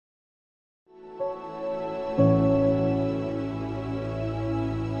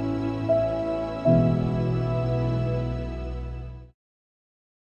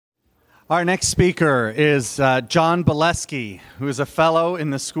Our next speaker is John Bialecki, who is a fellow in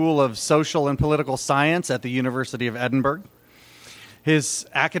the School of Social and Political Science at the University of Edinburgh. His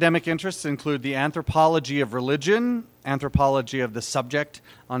academic interests include the anthropology of religion, anthropology of the subject,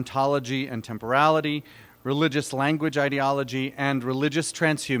 ontology and temporality, religious language ideology, and religious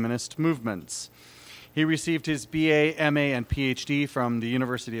transhumanist movements. He received his BA, MA, and PhD from the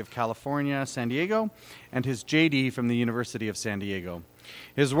University of California, San Diego, and his JD from the University of San Diego.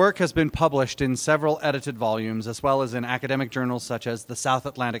 His work has been published in several edited volumes, as well as in academic journals such as the South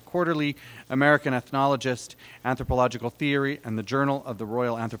Atlantic Quarterly, American Ethnologist, Anthropological Theory, and the Journal of the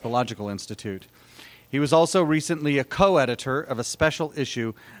Royal Anthropological Institute. He was also recently a co-editor of a special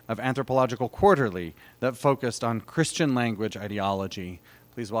issue of Anthropological Quarterly that focused on Christian language ideology.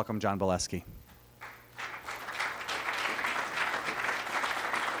 Please welcome John Bialecki.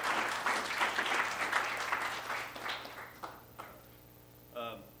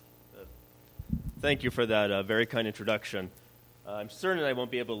 Thank you for that very kind introduction. I'm certain I won't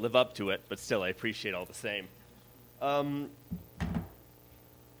be able to live up to it, but still, I appreciate it all the same.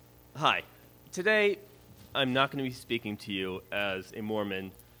 Hi. Today, I'm not going to be speaking to you as a Mormon,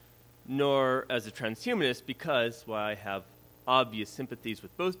 nor as a transhumanist, because while I have obvious sympathies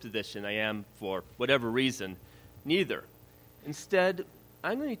with both positions, I am, for whatever reason, neither. Instead,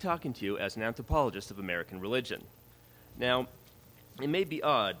 I'm going to be talking to you as an anthropologist of American religion. Now, it may be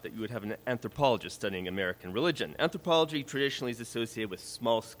odd that you would have an anthropologist studying American religion. Anthropology traditionally is associated with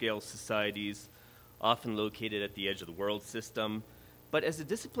small-scale societies, often located at the edge of the world system. But as the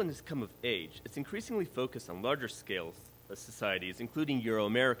discipline has come of age, it's increasingly focused on larger-scale societies, including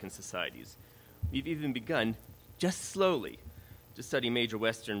Euro-American societies. We've even begun, just slowly, to study major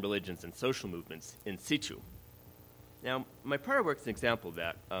Western religions and social movements in situ. Now, my prior work is an example of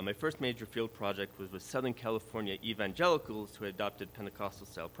that. My first major field project was with Southern California evangelicals who had adopted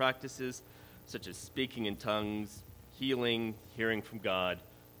Pentecostal-style practices, such as speaking in tongues, healing, hearing from God,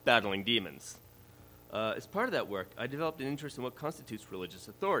 battling demons. As part of that work, I developed an interest in what constitutes religious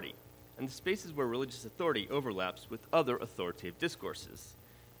authority, and the spaces where religious authority overlaps with other authoritative discourses,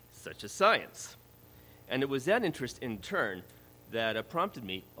 such as science. And it was that interest, in turn, that prompted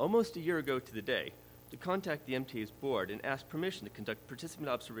me, almost a year ago to the day, to contact the MTA's board and ask permission to conduct participant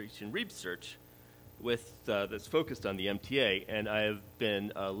observation research that's focused on the MTA, and I have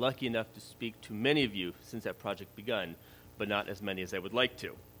been lucky enough to speak to many of you since that project begun, but not as many as I would like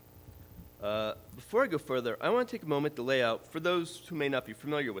to. Before I go further, I want to take a moment to lay out, for those who may not be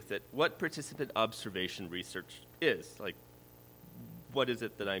familiar with it, what participant observation research is. Like, what is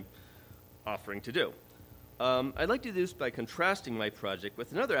it that I'm offering to do? I'd like to do this by contrasting my project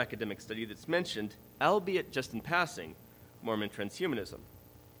with another academic study that's mentioned, albeit just in passing, Mormon Transhumanism.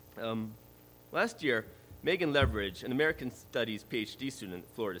 Last year, Megan Leveridge, an American Studies PhD student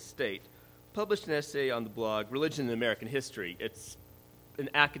at Florida State, published an essay on the blog Religion in American History. It's an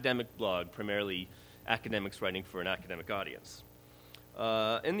academic blog, primarily academics writing for an academic audience.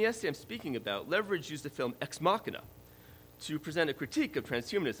 In the essay I'm speaking about, Leveridge used the film Ex Machina to present a critique of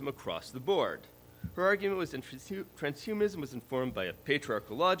transhumanism across the board. Her argument was that transhumanism was informed by a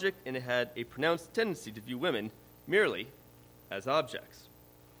patriarchal logic, and it had a pronounced tendency to view women merely as objects.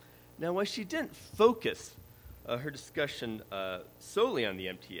 Now, while she didn't focus her discussion solely on the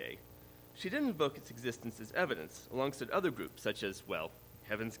MTA, she did invoke its existence as evidence alongside other groups such as, well,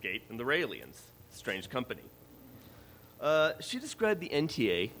 Heaven's Gate and the Raelians, strange company. She described the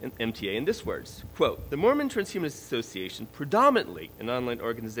MTA in this words, quote, "The Mormon Transhumanist Association, predominantly an online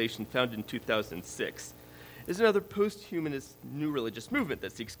organization founded in 2006, is another post-humanist new religious movement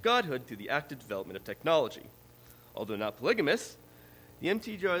that seeks godhood through the active development of technology. Although not polygamous, the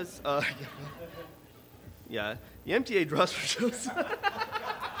MTA draws, the MTA draws from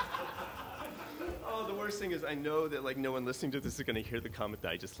the worst thing is I know that no one listening to this is going to hear the comment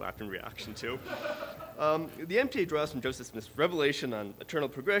that I just laughed in reaction to. The MTA draws from Joseph Smith's revelation on eternal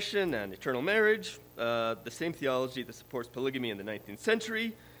progression and eternal marriage, the same theology that supports polygamy in the 19th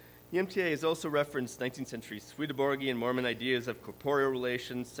century. The MTA has also referenced 19th century Swedenborgian Mormon ideas of corporeal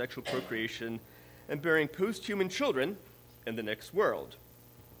relations, sexual procreation, and bearing post-human children in the next world.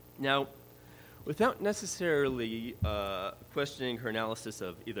 Now, without necessarily questioning her analysis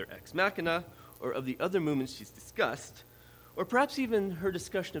of either Ex Machina or of the other movements she's discussed, or perhaps even her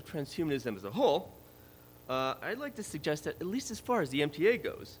discussion of transhumanism as a whole, I'd like to suggest that, at least as far as the MTA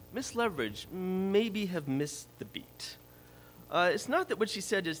goes, Miss Leveridge maybe have missed the beat. It's not that what she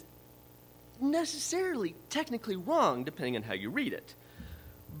said is necessarily technically wrong, depending on how you read it,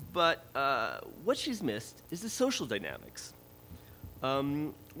 but what she's missed is the social dynamics.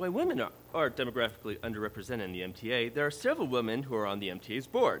 While women are demographically underrepresented in the MTA, there are several women who are on the MTA's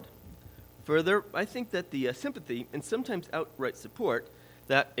board. Further, I think that the sympathy and sometimes outright support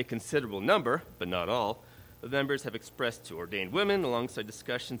that a considerable number, but not all, of members have expressed to ordained women alongside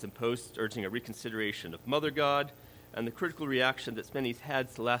discussions and posts urging a reconsideration of Mother God, and the critical reaction that many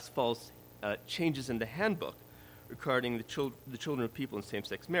had to last fall's changes in the handbook regarding the children of people in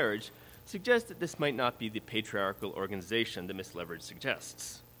same-sex marriage suggests that this might not be the patriarchal organization that Ms. Leverage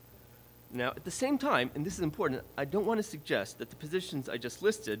suggests. Now, at the same time, and this is important, I don't want to suggest that the positions I just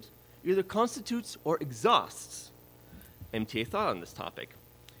listed either constitutes or exhausts MTA thought on this topic.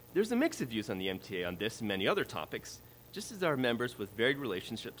 There's a mix of views on the MTA on this and many other topics, just as there are members with varied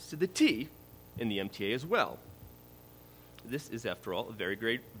relationships to the T in the MTA as well. This is, after all, a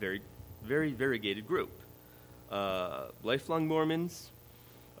very variegated group. Lifelong Mormons,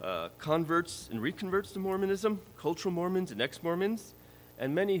 converts and reconverts to Mormonism, cultural Mormons and ex-Mormons,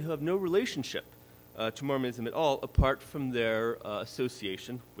 and many who have no relationship to Mormonism at all apart from their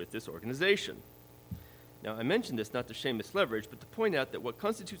association with this organization. Now, I mention this not to shame Ms. Leverage, but to point out that what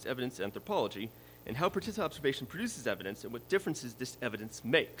constitutes evidence anthropology and how participant observation produces evidence and what differences this evidence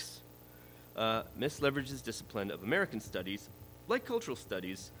makes. Ms. Leverage's discipline of American studies, like cultural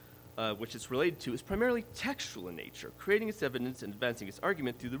studies, which it's related to, is primarily textual in nature, creating its evidence and advancing its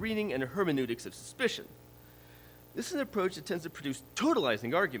argument through the reading and hermeneutics of suspicion. This is an approach that tends to produce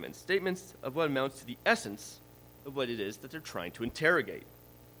totalizing arguments, statements of what amounts to the essence of what it is that they're trying to interrogate.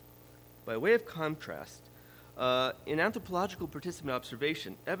 By way of contrast, in anthropological participant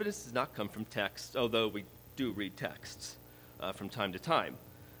observation, evidence does not come from text, although we do read texts from time to time,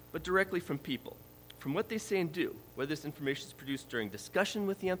 but directly from people, from what they say and do, whether this information is produced during discussion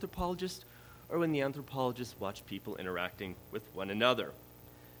with the anthropologist or when the anthropologists watch people interacting with one another.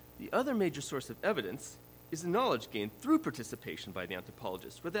 The other major source of evidence is the knowledge gained through participation by the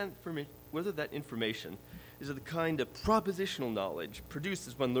anthropologist, whether that information is of the kind of propositional knowledge produced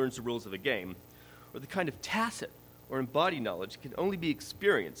as one learns the rules of a game, or the kind of tacit or embodied knowledge that can only be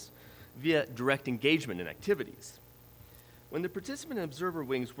experienced via direct engagement in activities. When the participant and observer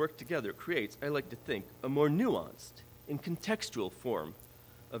wings work together, it creates, I like to think, a more nuanced and contextual form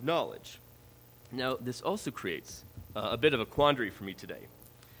of knowledge. Now, this also creates a bit of a quandary for me today.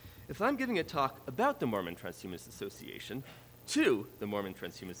 If I'm giving a talk about the Mormon Transhumanist Association to the Mormon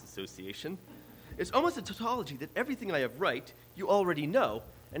Transhumanist Association, it's almost a tautology that everything I have right, you already know,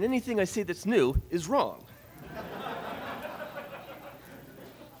 and anything I say that's new is wrong.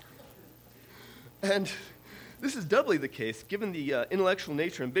 And this is doubly the case given the intellectual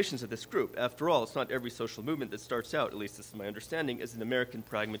nature and ambitions of this group. After all, it's not every social movement that starts out, at least this is my understanding, as an American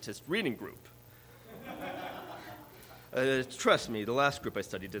pragmatist reading group. Trust me, the last group I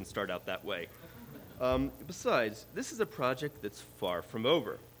studied didn't start out that way. Besides, this is a project that's far from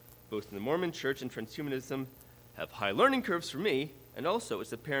over. Both in the Mormon Church and transhumanism have high learning curves for me, and also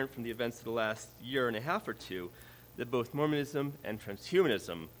it's apparent from the events of the last year and a half or two that both Mormonism and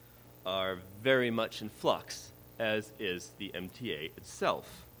transhumanism are very much in flux, as is the MTA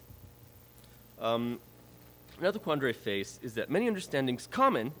itself. Another quandary I face is that many understandings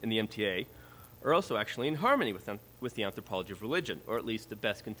common in the MTA are also actually in harmony with the anthropology of religion, or at least the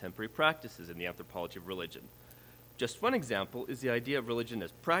best contemporary practices in the anthropology of religion. Just one example is the idea of religion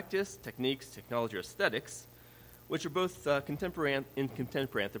as practice, techniques, technology, or aesthetics, which are both contemporary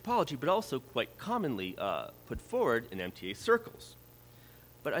anthropology, but also quite commonly put forward in MTA circles.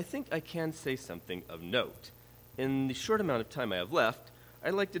 But I think I can say something of note. In the short amount of time I have left,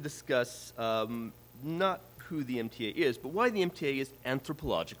 I'd like to discuss not who the MTA is, but why the MTA is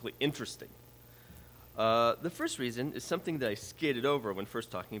anthropologically interesting. The first reason is something that I skated over when first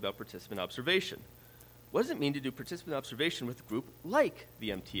talking about participant observation. What does it mean to do participant observation with a group like the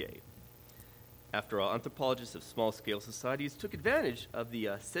MTA? After all, anthropologists of small-scale societies took advantage of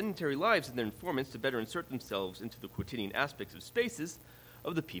the sedentary lives of their informants to better insert themselves into the quotidian aspects of spaces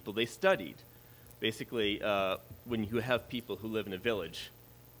of the people they studied. Basically, when you have people who live in a village,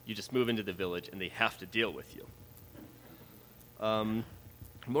 you just move into the village and they have to deal with you.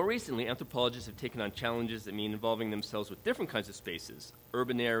 More recently, anthropologists have taken on challenges that mean involving themselves with different kinds of spaces,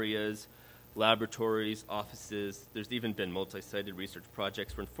 urban areas, laboratories, offices. There's even been multi-sited research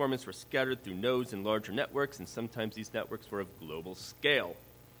projects where informants were scattered through nodes and larger networks, and sometimes these networks were of global scale.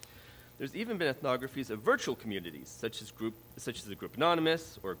 There's even been ethnographies of virtual communities, such as the group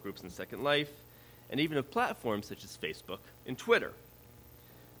Anonymous or groups in Second Life, and even of platforms such as Facebook and Twitter.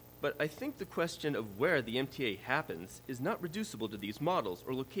 But I think the question of where the MTA happens is not reducible to these models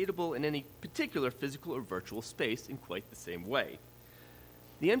or locatable in any particular physical or virtual space in quite the same way.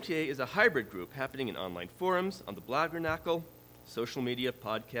 The MTA is a hybrid group happening in online forums, on the Bloggernacle, social media,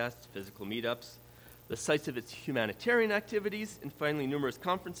 podcasts, physical meetups. the sites of its humanitarian activities, and finally numerous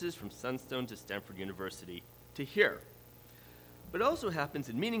conferences from Sunstone to Stanford University to here. But it also happens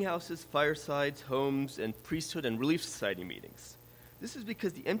in meeting houses, firesides, homes, and priesthood and relief society meetings. This is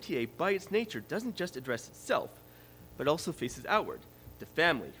because the MTA, by its nature, doesn't just address itself, but also faces outward to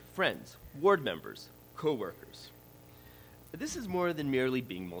family, friends, ward members, co-workers. This is more than merely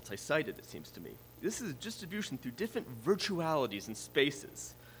being multi-sided, it seems to me. This is a distribution through different virtualities and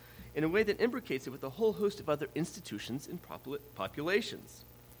spaces in a way that imbricates it with a whole host of other institutions and populations.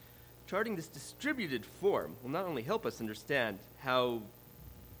 Charting this distributed form will not only help us understand how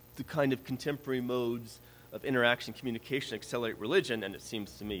the kind of contemporary modes of interaction, communication accelerate religion, and it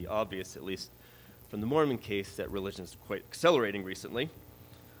seems to me obvious, at least from the Mormon case, that religion is quite accelerating recently,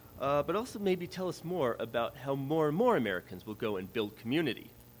 but also maybe tell us more about how more and more Americans will go and build community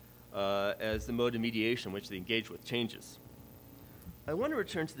as the mode of mediation which they engage with changes. I want to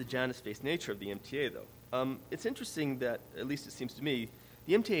return to the Janus-based nature of the MTA, though. It's interesting that, at least it seems to me,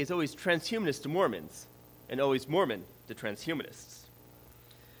 the MTA is always transhumanist to Mormons and always Mormon to transhumanists.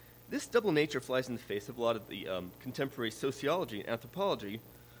 This double nature flies in the face of a lot of the contemporary sociology and anthropology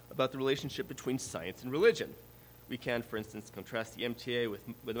about the relationship between science and religion. We can, for instance, contrast the MTA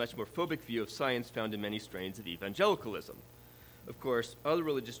with a much more phobic view of science found in many strains of evangelicalism. Of course, other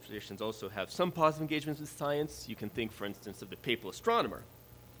religious traditions also have some positive engagements with science. You can think, for instance, of the papal astronomer.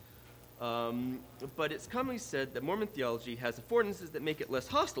 But it's commonly said that Mormon theology has affordances that make it less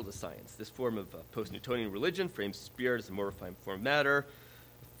hostile to science. This form of post-Newtonian religion frames spirit as a more refined form of matter,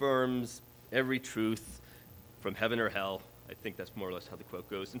 affirms every truth from heaven or hell. I think that's more or less how the quote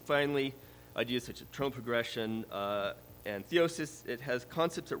goes. And finally, ideas such as eternal progression and theosis, it has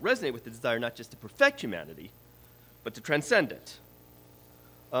concepts that resonate with the desire not just to perfect humanity, but to transcend it.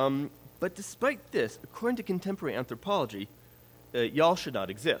 But despite this, according to contemporary anthropology, y'all should not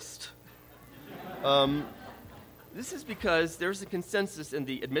exist. This is because there's a consensus in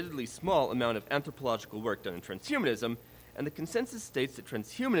the admittedly small amount of anthropological work done in transhumanism, and the consensus states that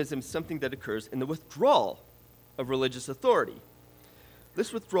transhumanism is something that occurs in the withdrawal of religious authority.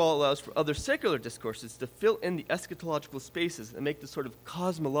 This withdrawal allows for other secular discourses to fill in the eschatological spaces and make the sort of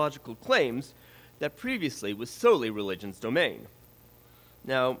cosmological claims that previously was solely religion's domain.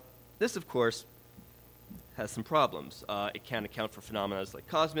 Now, this, of course, has some problems. It can't account for phenomena like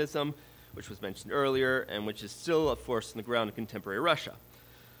cosmism, which was mentioned earlier, and which is still a force on the ground in contemporary Russia.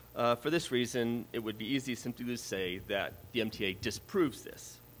 For this reason, it would be easy simply to say that the MTA disproves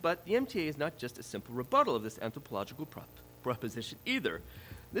this. But the MTA is not just a simple rebuttal of this anthropological proposition either.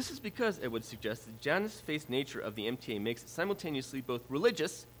 This is because it would suggest the Janus-based nature of the MTA makes it simultaneously both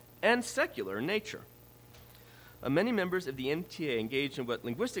religious and secular in nature. Many members of the MTA engage in what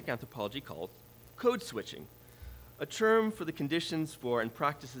linguistic anthropology calls code switching, a term for the conditions for and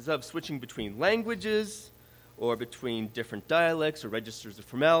practices of switching between languages or between different dialects or registers of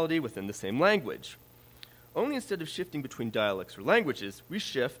formality within the same language. Only instead of shifting between dialects or languages, we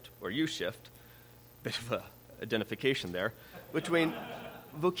shift, or you shift, bit of a identification there, between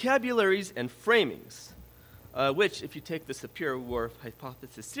vocabularies and framings, which, if you take the Sapir-Whorf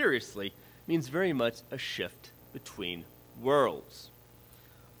hypothesis seriously, means very much a shift between worlds.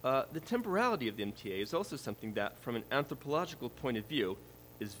 The temporality of the MTA is also something that, from an anthropological point of view,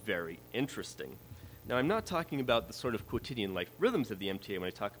 is very interesting. Now, I'm not talking about the sort of quotidian life rhythms of the MTA when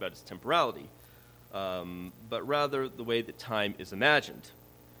I talk about its temporality, but rather the way that time is imagined.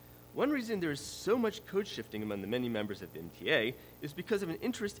 One reason there is so much code shifting among the many members of the MTA is because of an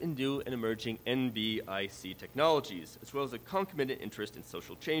interest in new and emerging NBIC technologies, as well as a concomitant interest in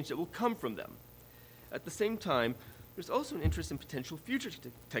social change that will come from them. At the same time, there's also an interest in potential future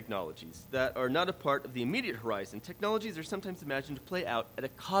technologies that are not a part of the immediate horizon. Technologies are sometimes imagined to play out at a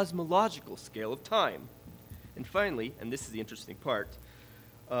cosmological scale of time. And finally, and this is the interesting part,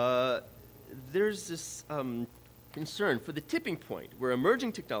 there's this concern for the tipping point where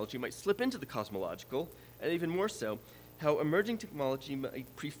emerging technology might slip into the cosmological, and even more so, how emerging technology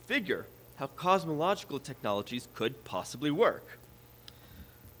might prefigure how cosmological technologies could possibly work.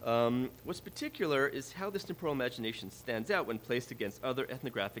 What's particular is how this temporal imagination stands out when placed against other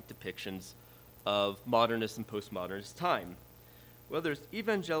ethnographic depictions of modernist and postmodernist time. Whether it's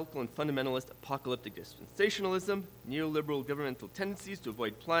evangelical and fundamentalist apocalyptic dispensationalism, neoliberal governmental tendencies to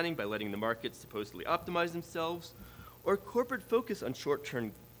avoid planning by letting the markets supposedly optimize themselves, or corporate focus on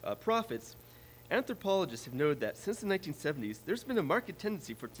short-term profits, anthropologists have noted that since the 1970s, there's been a marked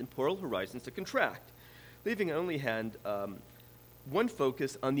tendency for temporal horizons to contract, leaving on only hand one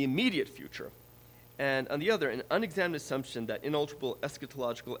focus on the immediate future, and on the other, an unexamined assumption that inalterable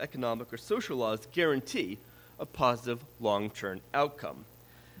eschatological, economic, or social laws guarantee a positive long-term outcome.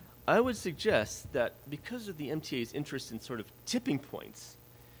 I would suggest that because of the MTA's interest in sort of tipping points,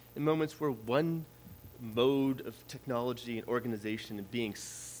 in moments where one mode of technology and organization and being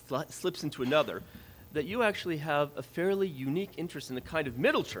slips into another, that you actually have a fairly unique interest in the kind of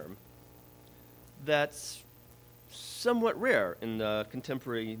middle term that's somewhat rare in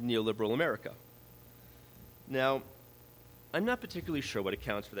contemporary neoliberal America. Now, I'm not particularly sure what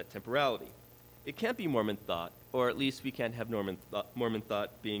accounts for that temporality. It can't be Mormon thought, or at least we can't have Mormon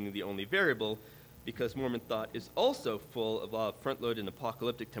thought being the only variable, because Mormon thought is also full of front-loaded and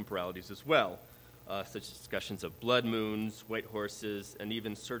apocalyptic temporalities as well, such as discussions of blood moons, white horses, and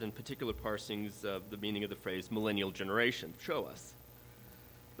even certain particular parsings of the meaning of the phrase millennial generation show us.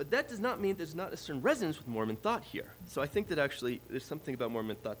 But that does not mean there's not a certain resonance with Mormon thought here. So I think that actually there's something about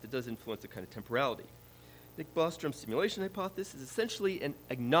Mormon thought that does influence a kind of temporality. Nick Bostrom's simulation hypothesis is essentially an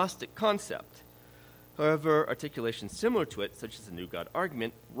agnostic concept. However, articulation similar to it, such as the new God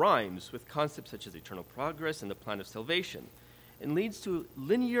argument, rhymes with concepts such as eternal progress and the plan of salvation, and leads to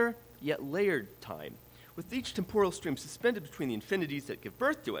linear yet layered time, with each temporal stream suspended between the infinities that give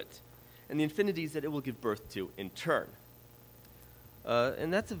birth to it and the infinities that it will give birth to in turn.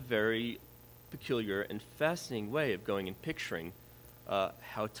 And that's a very peculiar and fascinating way of going and picturing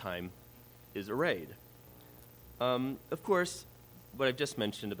how time is arrayed. Of course, what I've just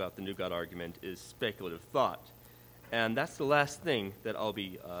mentioned about the new God argument is speculative thought, and that's the last thing that I'll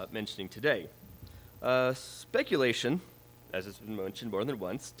be mentioning today. Speculation, as has been mentioned more than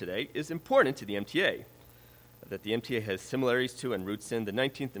once today, is important to the MTA. That the MTA has similarities to and roots in the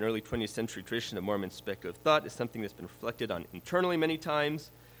 19th and early 20th century tradition of Mormon speculative thought is something that's been reflected on internally many times,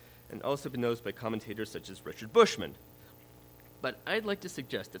 and also been noticed by commentators such as Richard Bushman. But I'd like to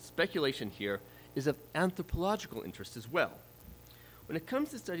suggest that speculation here is of anthropological interest as well. When it comes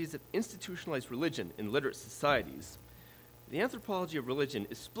to studies of institutionalized religion in literate societies, the anthropology of religion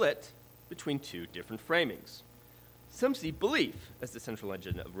is split between two different framings. Some see belief as the central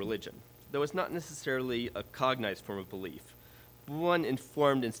engine of religion, though it's not necessarily a cognized form of belief, but one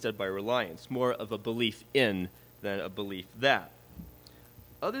informed instead by reliance, more of a belief in than a belief that.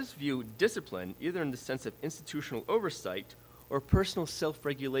 Others view discipline either in the sense of institutional oversight or personal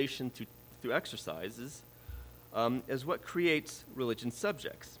self-regulation through exercises, as what creates religion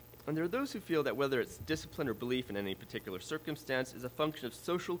subjects. And there are those who feel that whether it's discipline or belief in any particular circumstance is a function of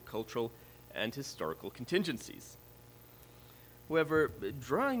social, cultural, and historical contingencies. However,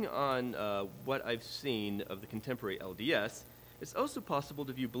 drawing on what I've seen of the contemporary LDS, it's also possible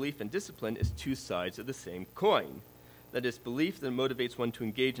to view belief and discipline as two sides of the same coin. That is, belief that motivates one to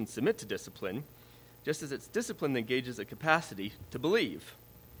engage and submit to discipline, just as it's discipline that engages a capacity to believe.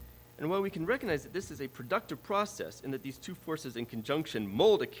 And while we can recognize that this is a productive process and that these two forces in conjunction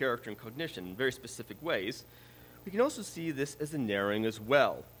mold a character and cognition in very specific ways, we can also see this as a narrowing as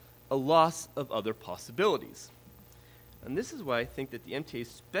well, a loss of other possibilities. And this is why I think that the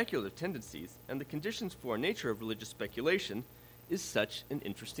MTA's speculative tendencies and the conditions for nature of religious speculation is such an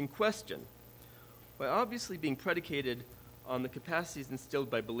interesting question. While obviously being predicated on the capacities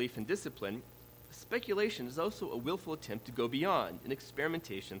instilled by belief and discipline, speculation is also a willful attempt to go beyond an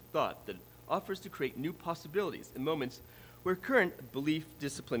experimentation thought that offers to create new possibilities in moments where current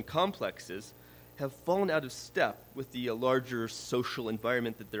belief-discipline complexes have fallen out of step with the larger social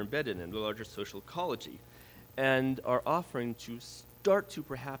environment that they're embedded in, the larger social ecology, and are offering to start to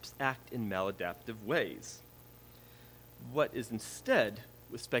perhaps act in maladaptive ways. What is instead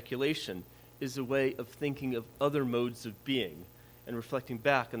with speculation is a way of thinking of other modes of being and reflecting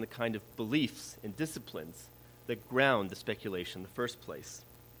back on the kind of beliefs and disciplines that ground the speculation in the first place.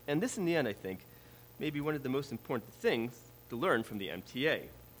 And this, in the end, I think, may be one of the most important things to learn from the MTA.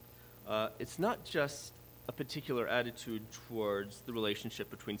 It's not just a particular attitude towards the relationship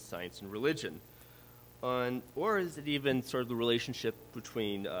between science and religion, or is it even sort of the relationship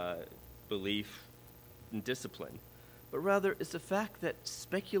between belief and discipline, but rather it's the fact that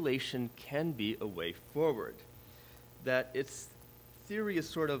speculation can be a way forward, that its theory is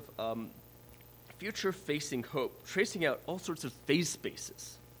sort of future-facing hope, tracing out all sorts of phase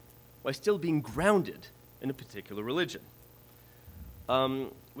spaces while still being grounded in a particular religion.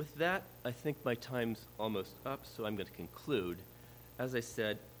 With that, I think my time's almost up, so I'm going to conclude. As I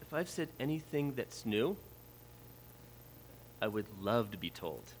said, if I've said anything that's new, I would love to be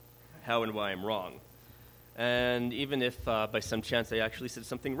told how and why I'm wrong. And even if by some chance I actually said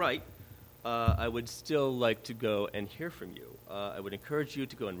something right, I would still like to go and hear from you. I would encourage you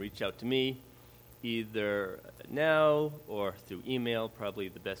to go and reach out to me, either now or through email. Probably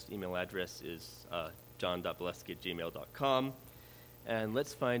the best email address is john.bialecki@gmail.com. And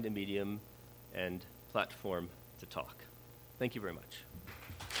let's find a medium and platform to talk. Thank you very much.